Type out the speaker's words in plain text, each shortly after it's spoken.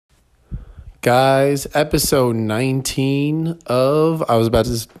Guys, episode 19 of, I was about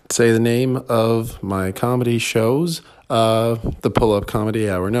to say the name of my comedy shows, the Pull-Up Comedy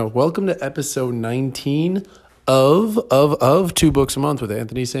Hour. No, welcome to episode 19 of Two Books a Month with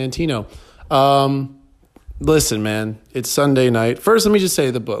Anthony Santino. Listen, man, it's Sunday night. First, let me just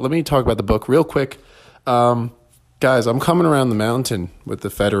say the book. Let me talk about the book real quick. Guys, I'm coming around the mountain with the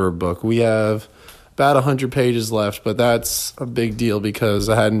Federer book. We have about 100 pages left, but that's a big deal because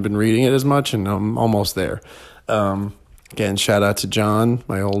I hadn't been reading it as much, and I'm almost there. Again, shout out to John,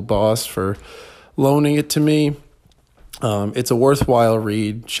 my old boss, for loaning it to me. It's a worthwhile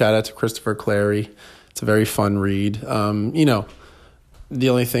read. Shout out to Christopher Clary. It's a very fun read. The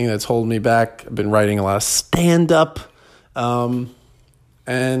only thing that's holding me back, I've been writing a lot of stand-up. The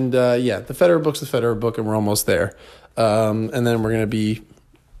Federer book's the Federer book, and we're almost there. And then we're going to be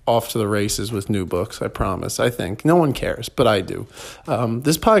off to the races with new books, I promise. I think. No one cares, but I do.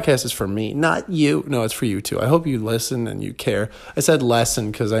 This podcast is for me, not you. No, it's for you too. I hope you listen and you care. I said lesson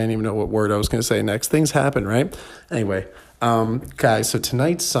because I didn't even know what word I was going to say next. Things happen, right? Anyway, guys, so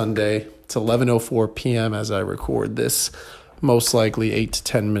tonight's Sunday. It's 11:04 p.m. as I record this, most likely 8 to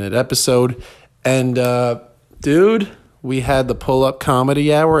 10 minute episode. And, dude, we had the Pull-Up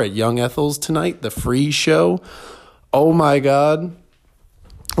Comedy Hour at Young Ethel's tonight, the free show. Oh, my God.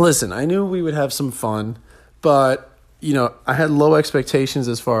 Listen, I knew we would have some fun, but, I had low expectations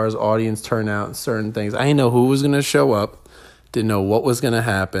as far as audience turnout and certain things. I didn't know who was going to show up, didn't know what was going to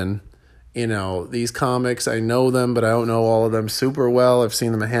happen. These comics, I know them, but I don't know all of them super well. I've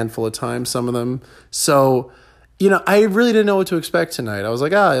seen them a handful of times, some of them. So, I really didn't know what to expect tonight. I was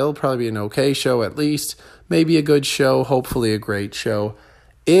like, it'll probably be an okay show at least. Maybe a good show, hopefully a great show.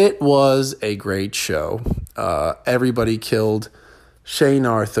 It was a great show. Everybody killed. Shane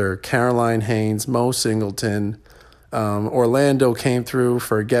Arthur, Caroline Haynes, Mo Singleton, Orlando came through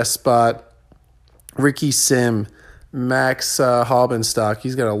for a guest spot. Ricky Sim, Max Halbenstock,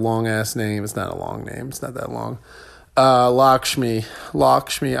 he's got a long-ass name. It's not a long name. It's not that long. Lakshmi.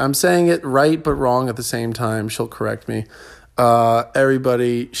 I'm saying it right but wrong at the same time. She'll correct me.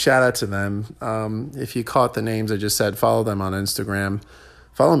 Everybody, shout out to them. If you caught the names I just said, follow them on Instagram.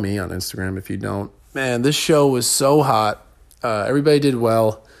 Follow me on Instagram if you don't. Man, this show was so hot. Everybody did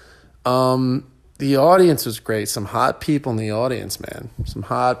well. The audience was great. Some hot people in the audience, man. Some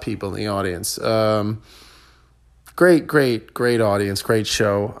hot people in the audience. Great audience. Great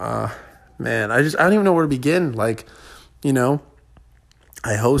show. Man, I don't even know where to begin. I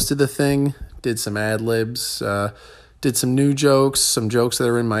hosted the thing, did some ad libs, did some new jokes, some jokes that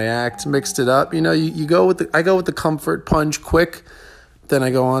are in my act, mixed it up. You go with I go with the comfort punch quick. Then I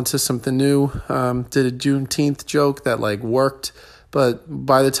go on to something new. Did a Juneteenth joke that worked, but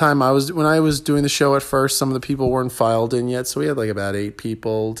by the time when I was doing the show at first, some of the people weren't filed in yet, so we had about 8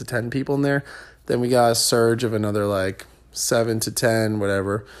 people to 10 people in there. Then we got a surge of another 7 to 10,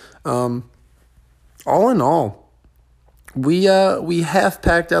 whatever. All in all, we half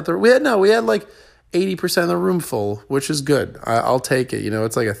packed out there. We had 80% of the room full, which is good. I'll take it.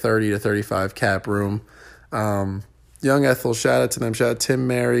 It's a 30 to 35 cap room. Young Ethel, shout out to them. Shout out Tim,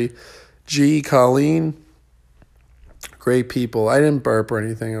 Mary, G, Colleen. Great people. I didn't burp or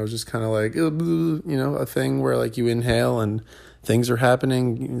anything. I was just kind of a thing where you inhale and things are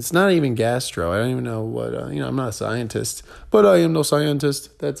happening. It's not even gastro. I don't even know what, I'm not a scientist, but I am no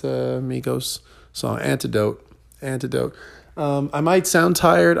scientist. That's Migos song, Antidote. I might sound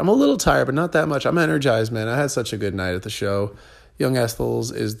tired. I'm a little tired, but not that much. I'm energized, man. I had such a good night at the show. Young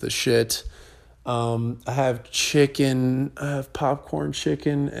Ethel's is the shit. I have chicken, I have popcorn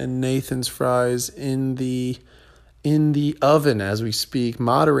chicken and Nathan's fries in the oven as we speak.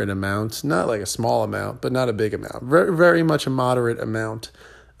 Moderate amount, not a small amount, but not a big amount. Very, very much a moderate amount.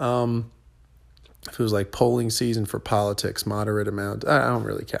 If it was polling season for politics, moderate amount. I don't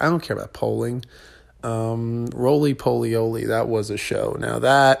really care. I don't care about polling. Roly Polioli, that was a show. Now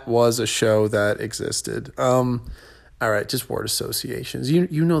that was a show that existed. All right, just word associations.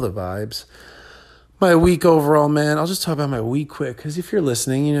 You know the vibes. My week overall, man, I'll just talk about my week quick, because if you're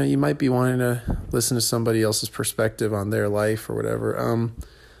listening, you might be wanting to listen to somebody else's perspective on their life or whatever.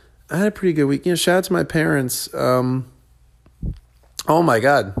 I had a pretty good week. Shout out to my parents. Oh my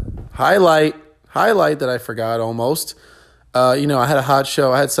God. Highlight that I forgot almost. I had a hot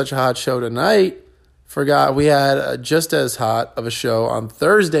show. I had such a hot show tonight. Forgot we had just as hot of a show on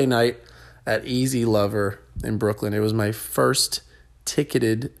Thursday night at Easy Lover in Brooklyn. It was my first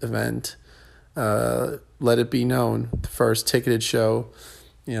ticketed event. Let it be known, the first ticketed show.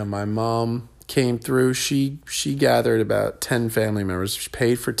 My mom came through. She gathered about 10 family members. She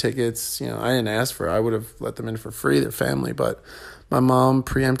paid for tickets. I didn't ask for it. I would have let them in for free, their family, but My mom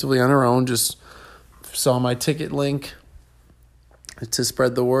preemptively on her own just saw my ticket link to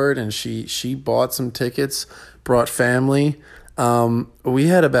spread the word, and she bought some tickets, brought family. We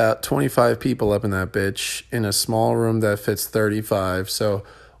had about 25 people up in that bitch in a small room that fits 35. So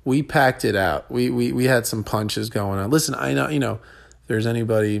we packed it out. We had some punches going on. Listen, I know, if there's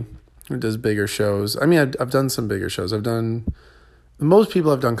anybody who does bigger shows. I mean, I've done some bigger shows. Most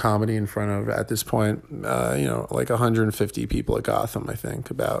people I've done comedy in front of at this point, like 150 people at Gotham, I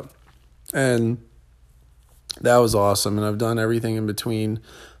think, about. And that was awesome. And I've done everything in between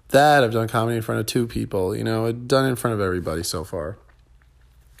that. I've done comedy in front of 2 people. I've done it in front of everybody so far.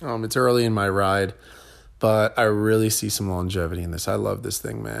 It's early in my ride, but I really see some longevity in this. I love this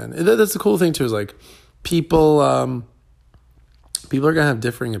thing, man. That's the cool thing, too, is like people are going to have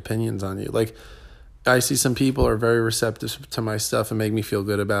differing opinions on you. Like, I see some people are very receptive to my stuff and make me feel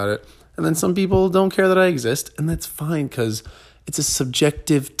good about it. And then some people don't care that I exist, and that's fine because it's a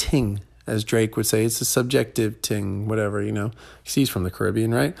subjective ting, as Drake would say. It's a subjective ting, whatever, He's from the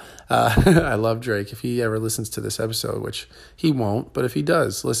Caribbean, right? I love Drake. If he ever listens to this episode, which he won't, but if he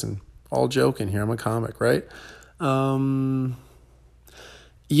does, listen, all joking here. I'm a comic, right?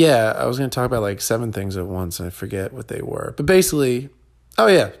 Yeah, I was going to talk about like 7 things at once, and I forget what they were. But basically, oh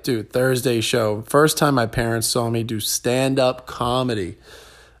yeah, dude, Thursday show. First time my parents saw me do stand-up comedy.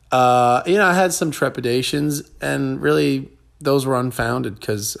 I had some trepidations, and really those were unfounded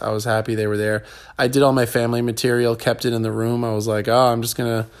because I was happy they were there. I did all my family material, kept it in the room. I was like, I'm just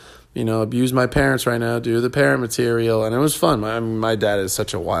going to, abuse my parents right now, do the parent material. And it was fun. My dad is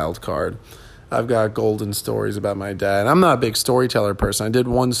such a wild card. I've got golden stories about my dad. I'm not a big storyteller person. I did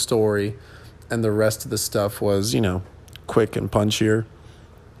one story, and the rest of the stuff was, quick and punchier.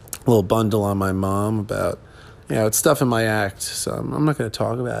 A little bundle on my mom about, it's stuff in my act. So I'm not going to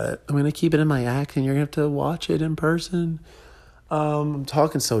talk about it. I'm going to keep it in my act, and you're going to have to watch it in person. I'm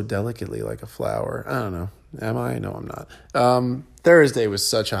talking so delicately like a flower. I don't know. Am I? No, I'm not. Thursday was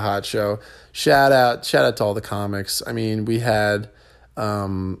such a hot show. Shout out to all the comics. I mean, we had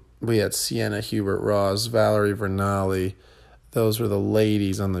Sienna Hubert-Ross, Valerie Vernali. Those were the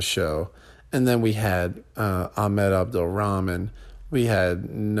ladies on the show. And then we had Ahmed Abdul-Rahman. We had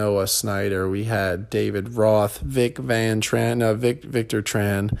Noah Snyder. We had David Roth, Victor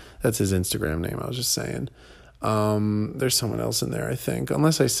Tran. That's his Instagram name. I was just saying. There's someone else in there, I think.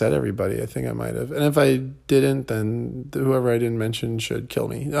 Unless I said everybody, I think I might have. And if I didn't, then whoever I didn't mention should kill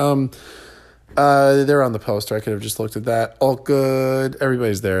me. They're on the poster. I could have just looked at that. All good.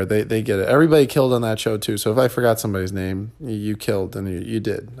 Everybody's there. They get it. Everybody killed on that show too. So if I forgot somebody's name, you killed, and you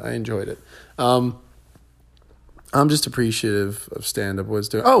did. I enjoyed it. I'm just appreciative of stand-up. What's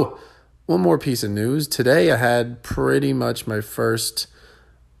doing. Oh, one more piece of news. Today I had pretty much my first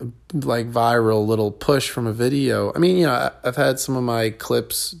viral little push from a video. I mean, I've had some of my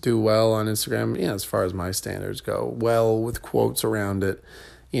clips do well on Instagram, as far as my standards go, well with quotes around it,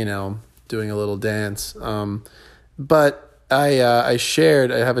 doing a little dance. But I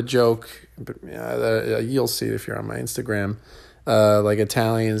shared, I have a joke, but you'll see it if you're on my Instagram. Like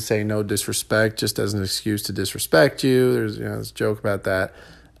Italians say no disrespect just as an excuse to disrespect you. There's this joke about that.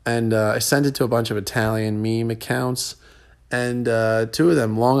 And I sent it to a bunch of Italian meme accounts. And 2 of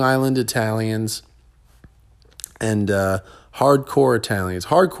them, Long Island Italians and Hardcore Italians.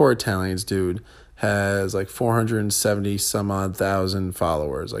 Hardcore Italians, dude, has 470 some odd thousand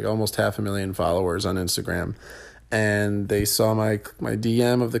followers, almost 500,000 followers on Instagram. And they saw my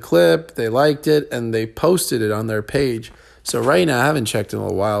DM of the clip, they liked it, and they posted it on their page. So right now, I haven't checked in a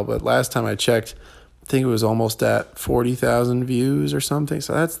little while, but last time I checked, I think it was almost at 40,000 views or something.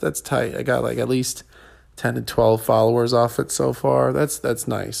 So that's tight. I got at least 10 to 12 followers off it so far. That's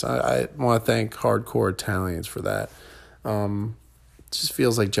nice. I want to thank Hardcore Italians for that. It just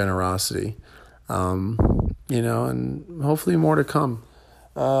feels like generosity, and hopefully more to come.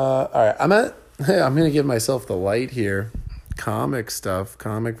 All right, I'm going to give myself the light here. Comic stuff,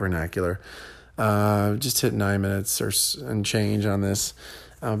 comic vernacular. Just hit 9 minutes and change on this.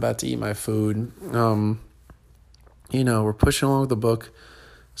 I'm about to eat my food. We're pushing along with the book.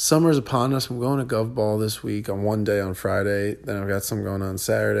 Summer's upon us. I'm going to Gov Ball this week on one day on Friday. Then I've got some going on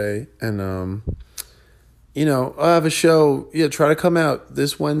Saturday. And, I have a show. Yeah, try to come out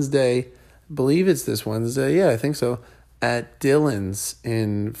this Wednesday. I believe it's this Wednesday. Yeah, I think so. At Dylan's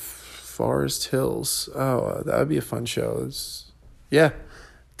in Forest Hills. Oh, that would be a fun show.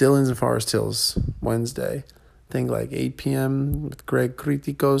 Dylan's in Forest Hills Wednesday. I think 8 p.m. with Greg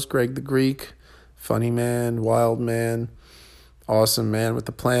Kritikos, Greg the Greek. Funny man, wild man. Awesome man with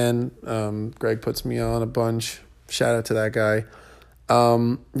the plan. Greg puts me on a bunch. Shout out to that guy.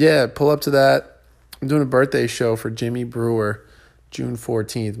 Pull up to that. I'm doing a birthday show for Jimmy Brewer. June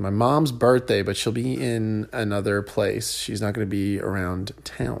 14th, my mom's birthday, but she'll be in another place. She's not going to be around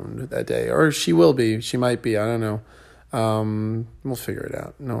town that day, or she will be. She might be. I don't know. We'll figure it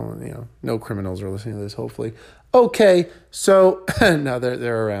out. No criminals are listening to this, hopefully. Okay, so now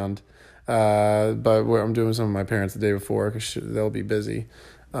they're around. But I'm doing some of my parents the day before because they'll be busy.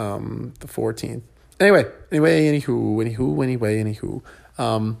 The 14th. Anyway, anywho.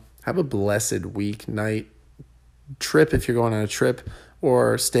 Have a blessed week, night, trip if you're going on a trip,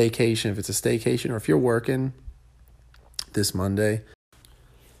 or staycation if it's a staycation, or if you're working this Monday.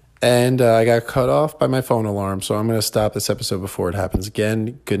 And I got cut off by my phone alarm, so I'm going to stop this episode before it happens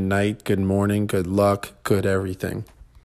again. Good night, good morning, good luck, good everything.